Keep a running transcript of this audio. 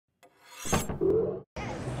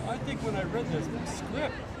I think when I read this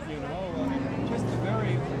script, you know, just the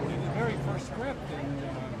very first script, and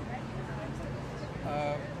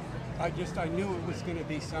I knew it was going to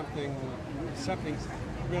be something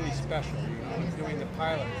really special. You know, doing the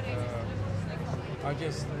pilot, I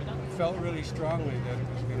just felt really strongly that it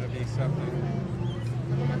was going to be something.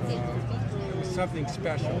 It was something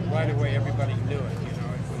special. Right away, everybody knew it. You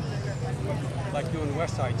know, it was like doing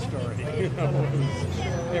West Side Story. You know,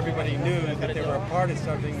 everybody knew that they were a part of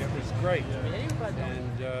something that was great,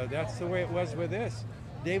 and that's the way it was with this.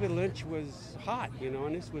 David Lynch was hot, you know,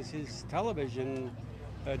 and this was his television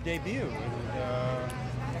debut,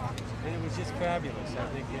 and it was just fabulous. I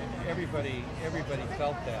think everybody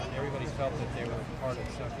felt that. Everybody felt that they were a part of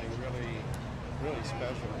something really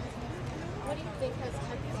special. What do you think has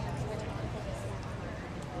kept fans waiting on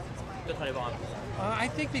this? I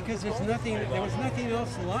think because there was nothing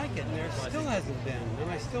else like it, and there still hasn't been.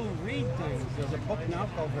 And I still read things. There's a book now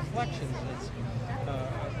called Reflections. It's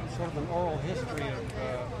sort of an oral history of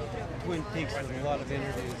Twin Peaks with a lot of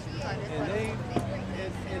interviews. And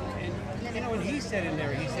you know, and he said in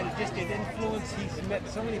there, he said it influenced. He's met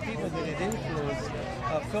so many people that it influenced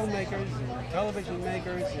filmmakers and television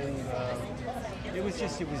makers, and it was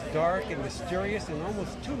dark and mysterious and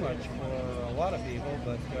almost too much for a lot of people,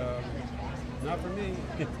 but not for me.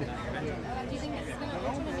 Do you think this is going to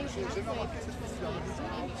open a new show?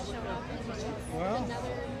 Well,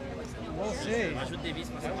 we'll see.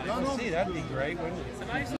 We'll see. That'd be great, wouldn't it?